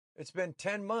It's been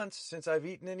 10 months since I've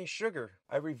eaten any sugar.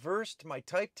 I reversed my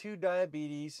type 2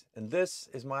 diabetes, and this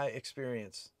is my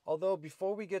experience. Although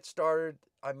before we get started,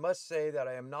 I must say that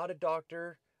I am not a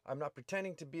doctor. I'm not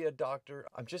pretending to be a doctor.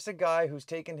 I'm just a guy who's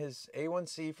taken his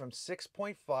A1C from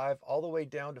 6.5 all the way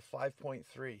down to 5.3.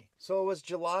 So it was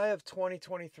July of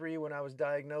 2023 when I was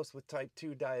diagnosed with type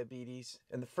 2 diabetes.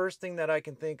 And the first thing that I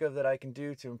can think of that I can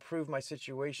do to improve my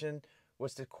situation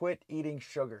was to quit eating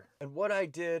sugar. And what I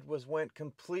did was went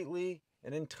completely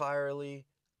and entirely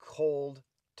cold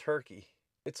turkey.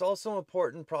 It's also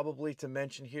important probably to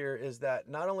mention here is that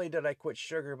not only did I quit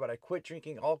sugar, but I quit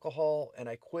drinking alcohol and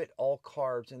I quit all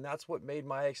carbs. And that's what made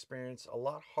my experience a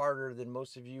lot harder than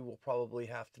most of you will probably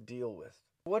have to deal with.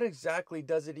 What exactly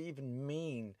does it even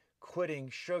mean, quitting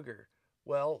sugar?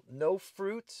 Well, no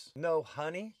fruits, no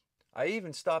honey. I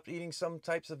even stopped eating some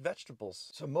types of vegetables.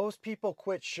 So most people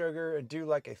quit sugar and do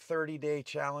like a 30-day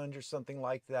challenge or something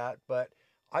like that, but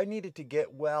I needed to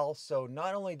get well. So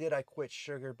not only did I quit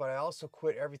sugar, but I also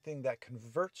quit everything that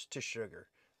converts to sugar,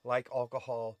 like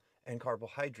alcohol and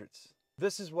carbohydrates.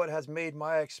 This is what has made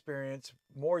my experience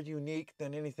more unique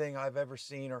than anything I've ever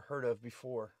seen or heard of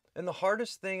before. And the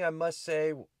hardest thing, I must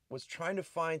say, was trying to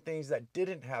find things that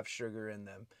didn't have sugar in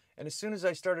them. And as soon as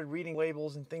I started reading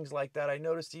labels and things like that, I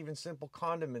noticed even simple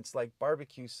condiments like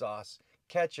barbecue sauce,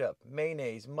 ketchup,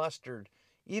 mayonnaise, mustard,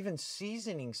 even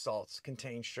seasoning salts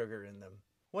contain sugar in them.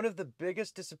 One of the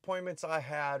biggest disappointments I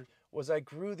had was I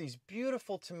grew these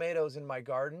beautiful tomatoes in my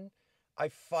garden. I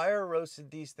fire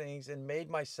roasted these things and made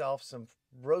myself some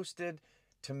roasted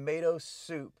tomato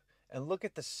soup. And look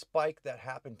at the spike that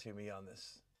happened to me on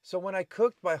this. So when I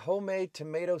cooked my homemade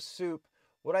tomato soup,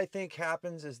 what I think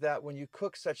happens is that when you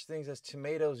cook such things as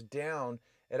tomatoes down,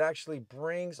 it actually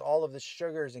brings all of the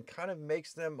sugars and kind of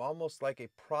makes them almost like a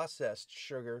processed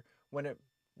sugar when it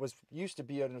was used to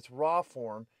be in its raw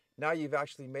form. Now you've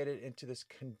actually made it into this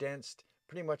condensed,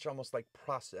 pretty much almost like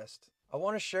processed. I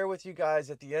want to share with you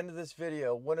guys at the end of this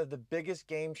video one of the biggest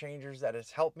game changers that has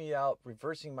helped me out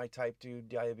reversing my type 2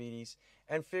 diabetes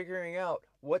and figuring out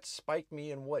what spiked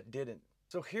me and what didn't.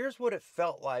 So here's what it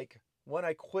felt like when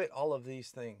I quit all of these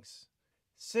things.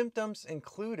 Symptoms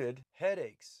included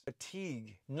headaches,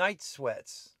 fatigue, night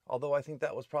sweats, although I think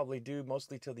that was probably due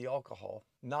mostly to the alcohol,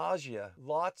 nausea,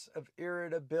 lots of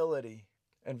irritability,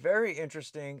 and very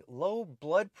interesting, low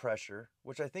blood pressure,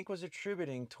 which I think was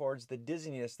attributing towards the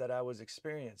dizziness that I was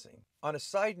experiencing. On a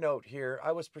side note here,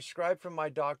 I was prescribed from my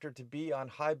doctor to be on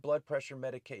high blood pressure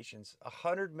medications,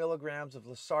 100 milligrams of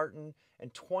losartan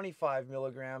and 25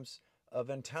 milligrams of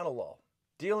atenolol.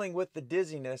 Dealing with the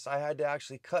dizziness, I had to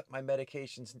actually cut my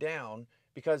medications down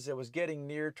because it was getting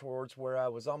near towards where I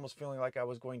was almost feeling like I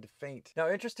was going to faint. Now,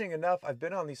 interesting enough, I've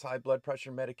been on these high blood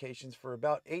pressure medications for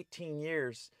about 18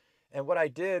 years. And what I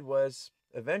did was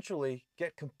eventually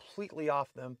get completely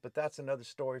off them, but that's another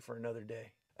story for another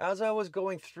day. As I was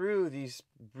going through these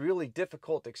really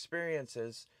difficult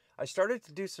experiences, I started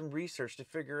to do some research to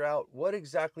figure out what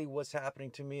exactly was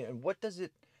happening to me and what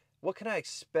can I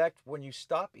expect when you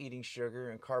stop eating sugar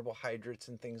and carbohydrates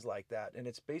and things like that? And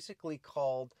it's basically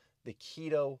called the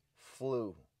keto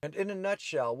flu. And in a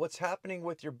nutshell, what's happening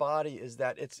with your body is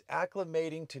that it's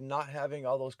acclimating to not having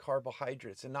all those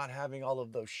carbohydrates and not having all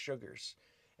of those sugars.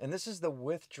 And this is the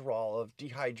withdrawal of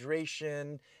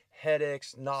dehydration,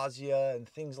 headaches, nausea, and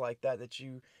things like that that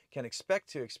you can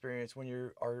expect to experience when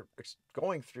you are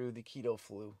going through the keto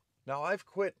flu. Now, I've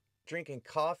quit drinking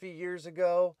coffee years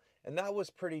ago, and that was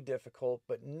pretty difficult,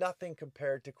 but nothing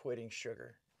compared to quitting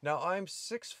sugar. Now, I'm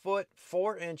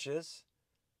 6'4",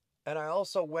 and I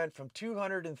also went from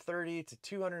 230 to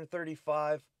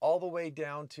 235 all the way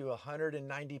down to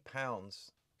 190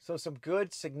 pounds. So some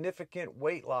good significant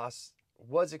weight loss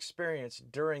was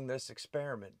experienced during this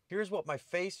experiment. Here's what my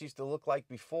face used to look like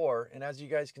before, and as you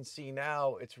guys can see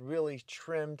now, it's really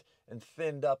trimmed and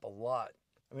thinned up a lot.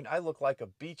 I mean, I look like a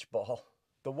beach ball.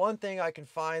 The one thing I can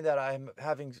find that I'm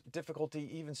having difficulty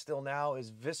even still now is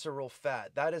visceral fat.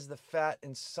 That is the fat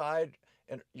inside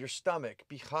your stomach,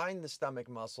 behind the stomach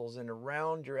muscles and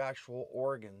around your actual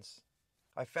organs.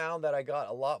 I found that I got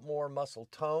a lot more muscle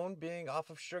tone being off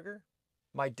of sugar.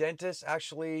 My dentist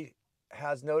actually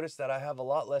has noticed that I have a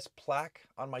lot less plaque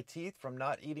on my teeth from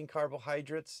not eating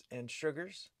carbohydrates and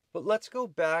sugars. But let's go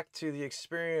back to the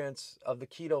experience of the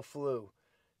keto flu.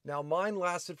 Now, mine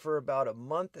lasted for about a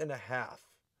month and a half.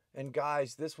 And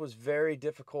guys, this was very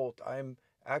difficult. I'm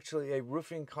actually a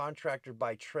roofing contractor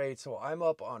by trade, so I'm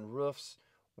up on roofs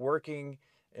working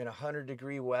in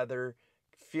 100-degree weather,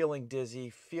 feeling dizzy,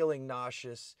 feeling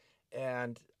nauseous,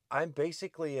 and I'm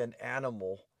basically an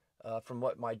animal from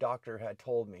what my doctor had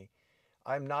told me.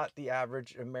 I'm not the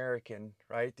average American,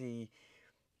 right? The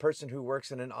person who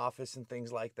works in an office and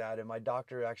things like that. And my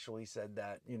doctor actually said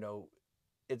that, you know,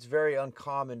 it's very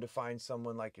uncommon to find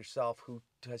someone like yourself who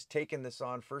has taken this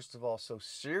on, first of all, so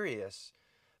serious.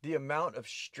 The amount of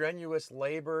strenuous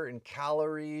labor and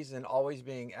calories and always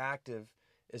being active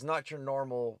is not your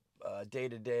normal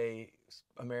day-to-day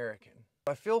American.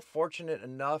 I feel fortunate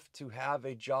enough to have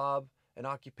a job, an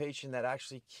occupation that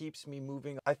actually keeps me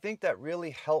moving. I think that really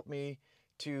helped me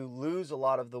to lose a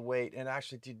lot of the weight and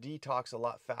actually to detox a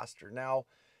lot faster. Now,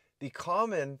 the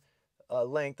common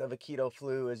length of a keto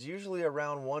flu is usually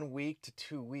around 1 week to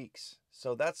 2 weeks.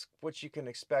 So that's what you can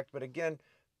expect. But again,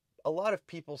 a lot of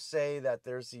people say that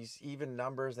there's these even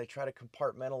numbers. They try to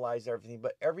compartmentalize everything,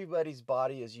 but everybody's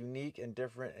body is unique and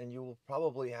different, and you will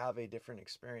probably have a different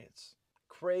experience.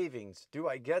 Cravings, do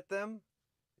I get them?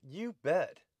 You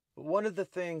bet. One of the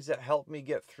things that helped me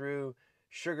get through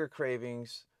sugar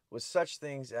cravings was such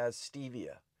things as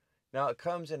stevia. Now it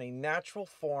comes in a natural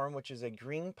form, which is a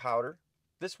green powder.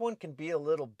 This one can be a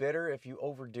little bitter if you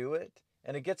overdo it,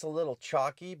 and it gets a little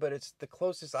chalky, but it's the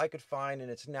closest I could find in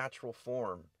its natural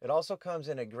form. It also comes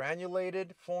in a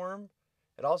granulated form.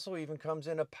 It also even comes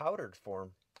in a powdered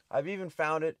form. I've even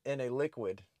found it in a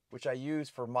liquid, which I use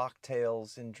for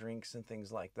mocktails and drinks and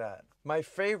things like that. My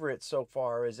favorite so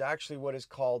far is actually what is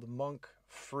called monk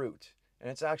fruit. And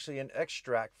it's actually an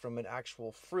extract from an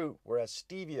actual fruit, whereas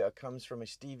stevia comes from a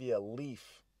stevia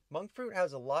leaf. Monk fruit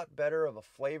has a lot better of a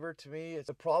flavor to me.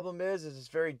 The problem is it's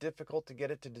very difficult to get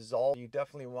it to dissolve. You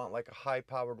definitely want like a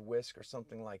high-powered whisk or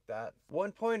something like that.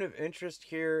 One point of interest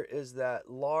here is that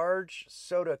large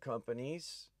soda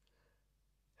companies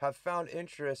have found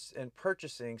interest in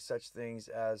purchasing such things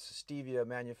as stevia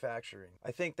manufacturing.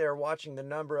 I think they're watching the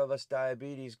number of us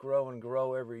diabetes grow and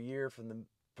grow every year from the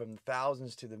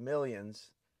thousands to the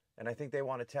millions, and I think they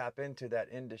want to tap into that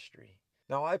industry.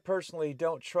 Now, I personally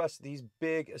don't trust these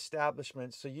big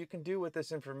establishments, so you can do with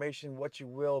this information what you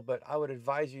will, but I would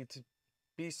advise you to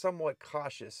be somewhat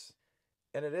cautious.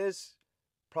 And it is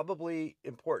probably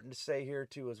important to say here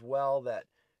too as well that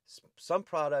some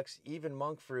products, even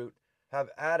monk fruit, have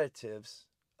additives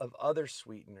of other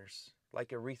sweeteners like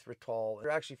erythritol.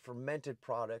 They're actually fermented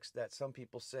products that some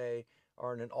people say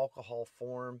are in an alcohol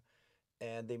form,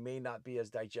 and they may not be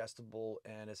as digestible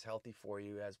and as healthy for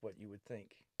you as what you would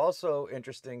think. Also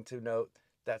interesting to note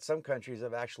that some countries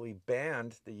have actually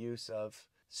banned the use of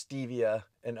stevia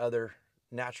and other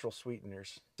natural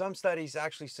sweeteners. Some studies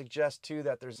actually suggest too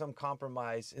that there's some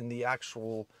compromise in the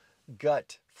actual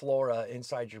gut flora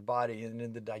inside your body and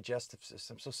in the digestive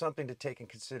system. So something to take in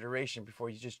consideration before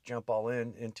you just jump all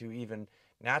into even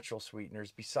natural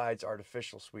sweeteners besides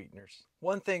artificial sweeteners.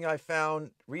 One thing I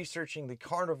found researching the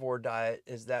carnivore diet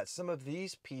is that some of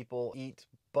these people eat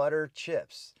butter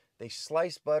chips. They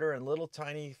slice butter in little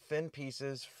tiny thin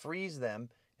pieces, freeze them,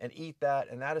 and eat that,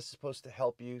 and that is supposed to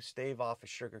help you stave off a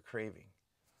sugar craving.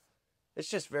 It's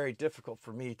just very difficult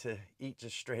for me to eat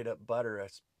just straight up butter,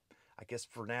 I guess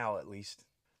for now at least.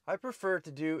 I prefer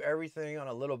to do everything on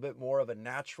a little bit more of a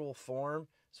natural form.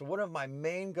 So one of my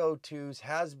main go-tos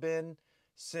has been,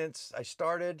 since I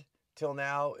started till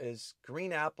now, is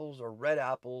green apples or red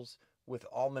apples with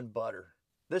almond butter.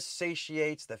 This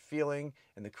satiates the feeling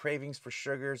and the cravings for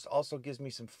sugars, also gives me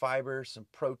some fiber, some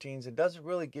proteins. It doesn't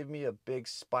really give me a big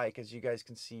spike, as you guys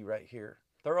can see right here.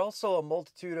 There are also a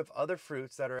multitude of other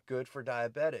fruits that are good for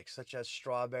diabetics, such as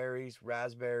strawberries,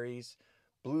 raspberries,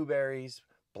 blueberries,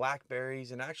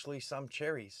 blackberries, and actually some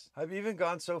cherries. I've even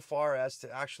gone so far as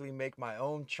to actually make my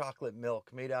own chocolate milk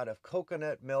made out of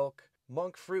coconut milk,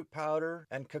 monk fruit powder,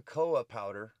 and cocoa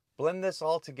powder. Blend this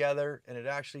all together and it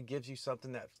actually gives you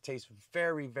something that tastes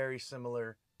very, very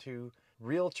similar to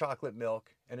real chocolate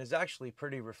milk and is actually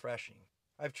pretty refreshing.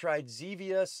 I've tried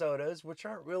Zevia sodas, which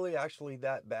aren't really actually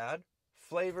that bad.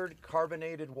 Flavored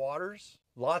carbonated waters,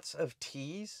 lots of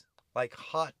teas, like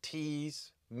hot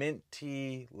teas, mint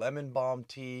tea, lemon balm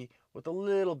tea, with a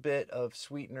little bit of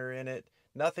sweetener in it.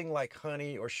 Nothing like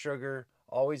honey or sugar,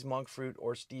 always monk fruit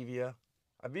or stevia.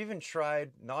 I've even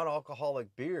tried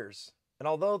non-alcoholic beers. And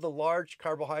although the large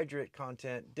carbohydrate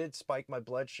content did spike my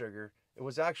blood sugar, it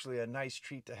was actually a nice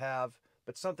treat to have,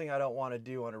 but something I don't want to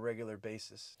do on a regular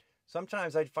basis.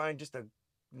 Sometimes I'd find just a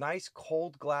nice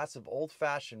cold glass of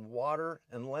old-fashioned water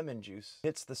and lemon juice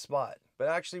hits the spot. But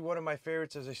actually one of my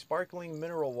favorites is a sparkling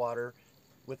mineral water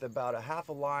with about a half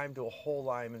a lime to a whole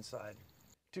lime inside.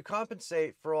 To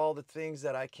compensate for all the things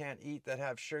that I can't eat that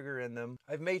have sugar in them,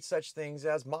 I've made such things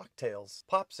as mocktails,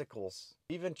 popsicles,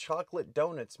 even chocolate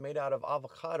donuts made out of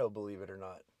avocado, believe it or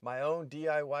not. My own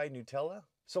DIY Nutella.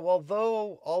 So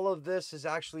although all of this has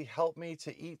actually helped me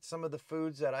to eat some of the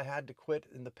foods that I had to quit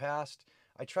in the past,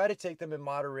 I try to take them in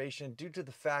moderation due to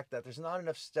the fact that there's not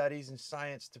enough studies and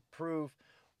science to prove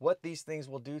what these things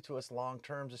will do to us long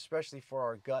term, especially for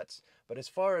our guts. But as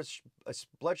far as a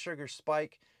blood sugar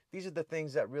spike, these are the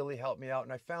things that really help me out.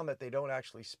 And I found that they don't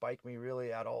actually spike me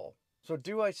really at all. So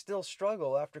do I still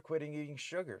struggle after quitting eating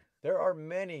sugar? There are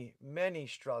many, many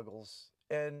struggles.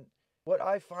 And what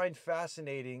I find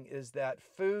fascinating is that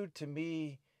food to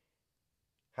me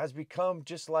has become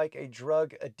just like a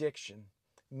drug addiction,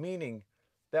 meaning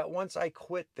that once I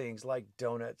quit things like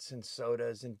donuts and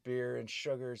sodas and beer and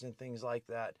sugars and things like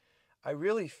that, I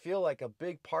really feel like a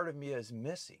big part of me is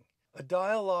missing. A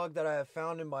dialogue that I have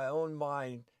found in my own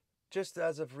mind just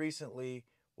as of recently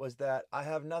was that I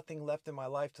have nothing left in my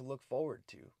life to look forward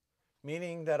to,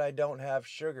 meaning that I don't have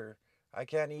sugar. I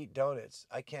can't eat donuts.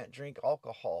 I can't drink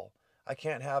alcohol. I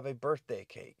can't have a birthday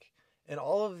cake. And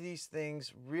all of these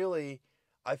things really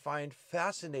I find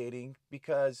fascinating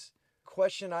because the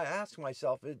question I ask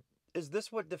myself is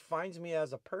this what defines me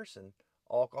as a person?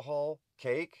 Alcohol,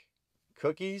 cake,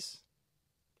 cookies,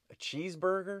 a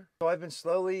cheeseburger? So I've been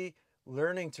slowly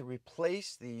learning to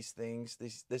replace these things,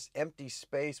 this empty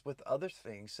space, with other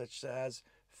things such as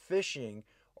fishing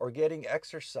or getting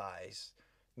exercise,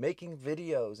 making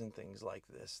videos and things like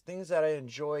this, things that I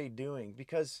enjoy doing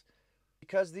because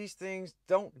these things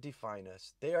don't define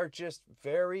us. They are just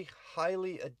very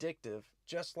highly addictive,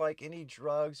 just like any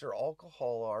drugs or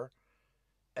alcohol are.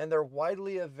 And they're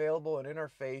widely available and in our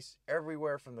face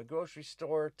everywhere from the grocery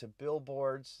store to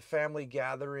billboards, family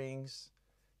gatherings,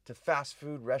 to fast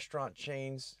food restaurant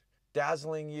chains,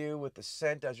 dazzling you with the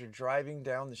scent as you're driving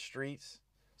down the streets.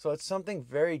 So it's something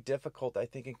very difficult, I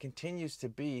think, and continues to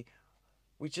be.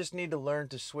 We just need to learn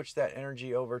to switch that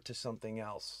energy over to something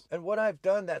else. And what I've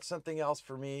done that's something else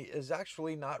for me is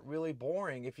actually not really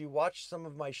boring. If you watch some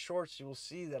of my shorts, you will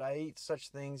see that I eat such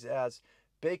things as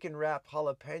bacon wrapped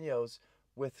jalapenos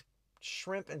with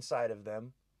shrimp inside of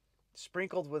them,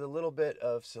 sprinkled with a little bit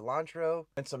of cilantro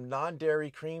and some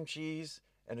non-dairy cream cheese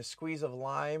and a squeeze of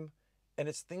lime. And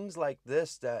it's things like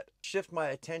this that shift my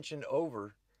attention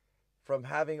over from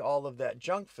having all of that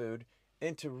junk food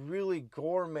into really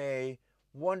gourmet,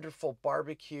 wonderful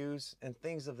barbecues and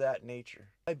things of that nature.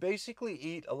 I basically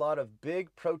eat a lot of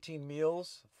big protein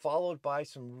meals followed by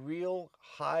some real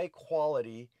high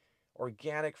quality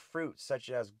organic fruits such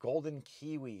as golden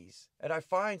kiwis. And I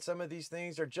find some of these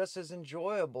things are just as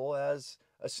enjoyable as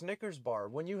a Snickers bar.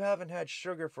 When you haven't had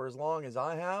sugar for as long as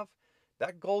I have,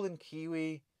 that golden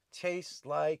kiwi tastes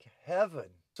like heaven.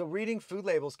 So reading food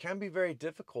labels can be very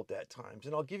difficult at times.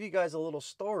 And I'll give you guys a little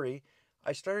story.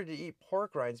 I started to eat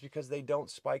pork rinds because they don't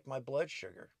spike my blood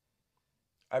sugar.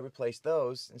 I replaced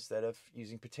those instead of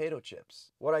using potato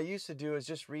chips. What I used to do is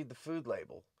just read the food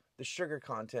label, the sugar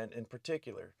content in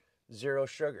particular, 0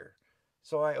 sugar.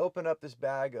 So I open up this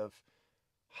bag of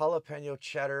jalapeno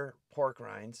cheddar pork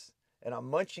rinds and I'm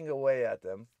munching away at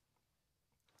them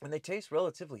and they taste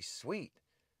relatively sweet.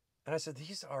 And I said,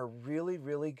 these are really,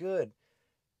 really good.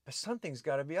 But something's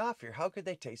got to be off here. How could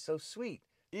they taste so sweet?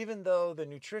 Even though the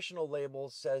nutritional label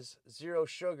says 0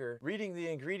 sugar, reading the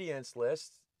ingredients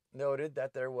list noted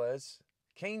that there was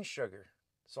cane sugar.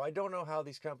 So I don't know how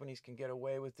these companies can get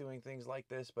away with doing things like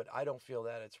this, but I don't feel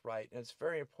that it's right. And it's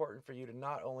very important for you to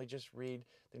not only just read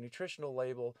the nutritional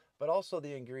label, but also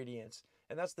the ingredients.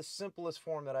 And that's the simplest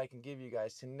form that I can give you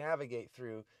guys to navigate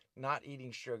through not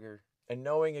eating sugar and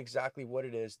knowing exactly what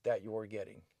it is that you're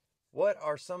getting. What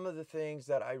are some of the things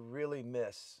that I really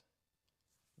miss?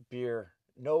 Beer.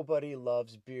 Nobody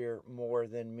loves beer more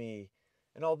than me.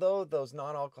 And although those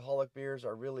non-alcoholic beers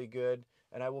are really good,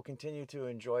 and I will continue to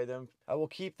enjoy them, I will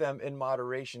keep them in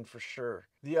moderation for sure.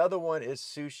 The other one is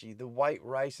sushi, the white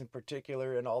rice in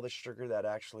particular, and all the sugar that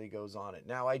actually goes on it.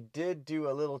 Now, I did do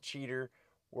a little cheater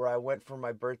where I went for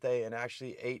my birthday and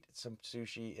actually ate some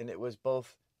sushi, and it was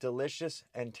both delicious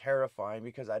and terrifying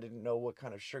because I didn't know what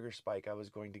kind of sugar spike I was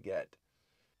going to get.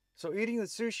 So eating the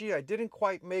sushi, I didn't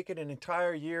quite make it an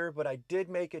entire year, but I did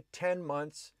make it 10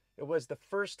 months. It was the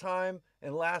first time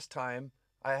and last time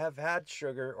I have had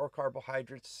sugar or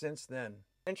carbohydrates since then.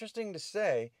 Interesting to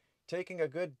say, taking a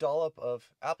good dollop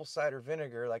of apple cider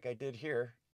vinegar like I did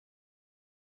here,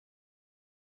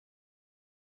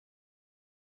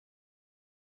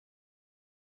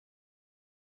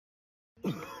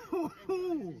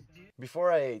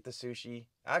 before I ate the sushi,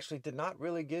 actually did not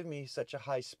really give me such a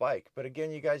high spike. But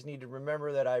again, you guys need to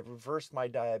remember that I've reversed my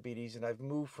diabetes and I've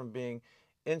moved from being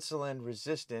insulin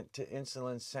resistant to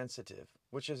insulin sensitive,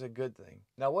 which is a good thing.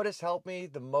 Now, what has helped me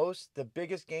the most, the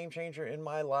biggest game changer in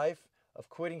my life of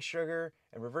quitting sugar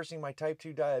and reversing my type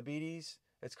 2 diabetes,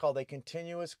 it's called a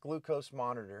continuous glucose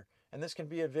monitor. And this can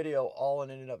be a video all in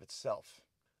and of itself.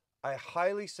 I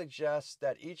highly suggest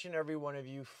that each and every one of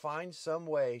you find some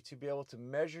way to be able to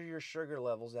measure your sugar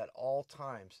levels at all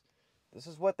times. This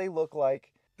is what they look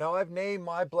like. Now, I've named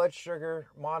my blood sugar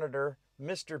monitor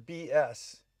Mr.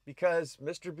 BS because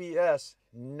Mr. BS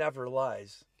never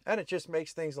lies. And it just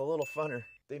makes things a little funner.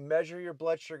 They measure your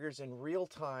blood sugars in real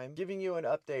time, giving you an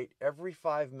update every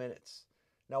 5 minutes.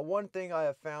 Now, one thing I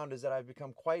have found is that I've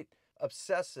become quite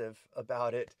obsessive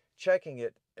about it, checking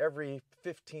it every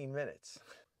 15 minutes,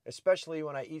 especially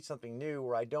when I eat something new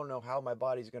where I don't know how my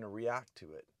body's going to react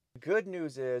to it. The good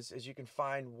news is you can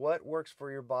find what works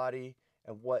for your body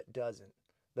and what doesn't.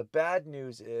 The bad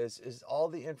news is all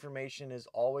the information is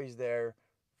always there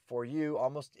for you,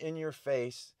 almost in your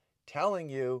face, telling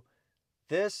you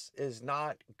this is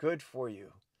not good for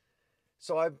you.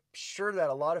 So I'm sure that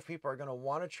a lot of people are going to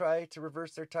want to try to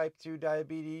reverse their type 2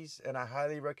 diabetes, and I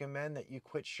highly recommend that you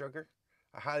quit sugar.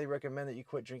 I highly recommend that you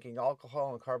quit drinking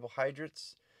alcohol and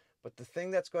carbohydrates. But the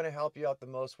thing that's going to help you out the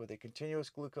most with a continuous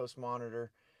glucose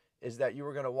monitor is that you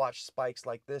are going to watch spikes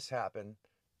like this happen,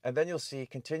 and then you'll see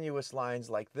continuous lines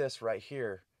like this right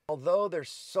here. Although there's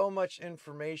so much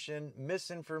information,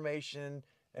 misinformation,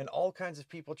 and all kinds of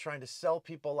people trying to sell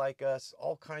people like us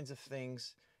all kinds of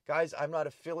things. Guys, I'm not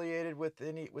affiliated with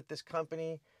this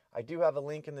company. I do have a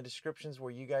link in the descriptions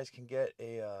where you guys can get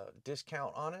a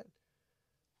discount on it.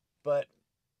 But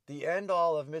the end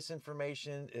all of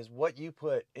misinformation is what you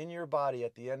put in your body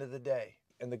at the end of the day.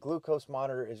 And the glucose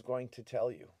monitor is going to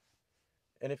tell you.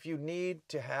 And if you need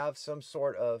to have some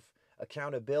sort of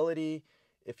accountability,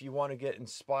 if you want to get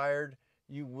inspired,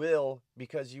 you will,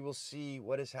 because you will see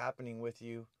what is happening with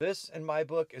you. This, in my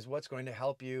book, is what's going to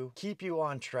help you keep you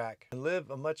on track and live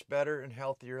a much better and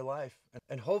healthier life.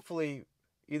 And hopefully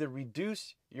either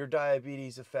reduce your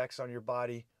diabetes effects on your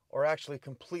body or actually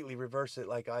completely reverse it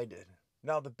like I did.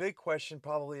 Now, the big question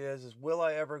probably is will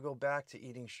I ever go back to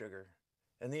eating sugar?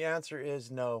 And the answer is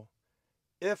no.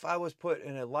 If I was put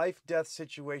in a life-death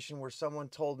situation where someone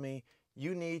told me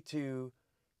you need to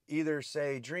either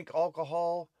say drink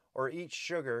alcohol or eat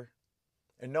sugar,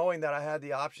 and knowing that I had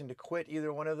the option to quit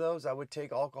either one of those, I would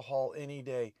take alcohol any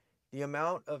day. The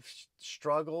amount of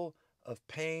struggle, of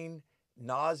pain,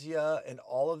 nausea, and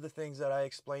all of the things that I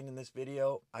explained in this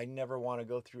video, I never want to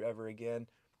go through ever again.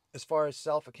 As far as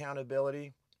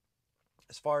self-accountability,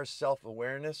 as far as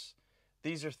self-awareness,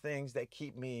 these are things that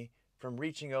keep me from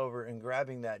reaching over and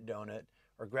grabbing that donut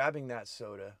or grabbing that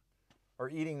soda or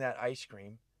eating that ice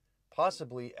cream,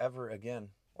 possibly ever again.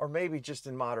 Or maybe just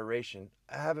in moderation.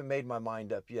 I haven't made my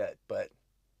mind up yet, but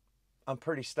I'm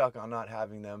pretty stuck on not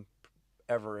having them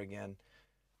ever again.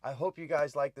 I hope you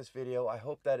guys like this video. I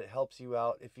hope that it helps you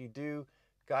out. If you do,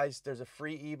 guys, there's a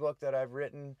free ebook that I've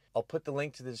written. I'll put the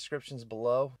link to the descriptions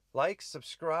below. Like,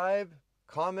 subscribe,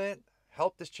 comment,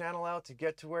 help this channel out to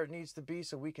get to where it needs to be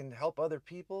so we can help other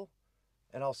people.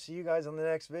 And I'll see you guys on the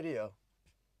next video.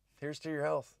 Here's to your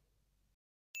health.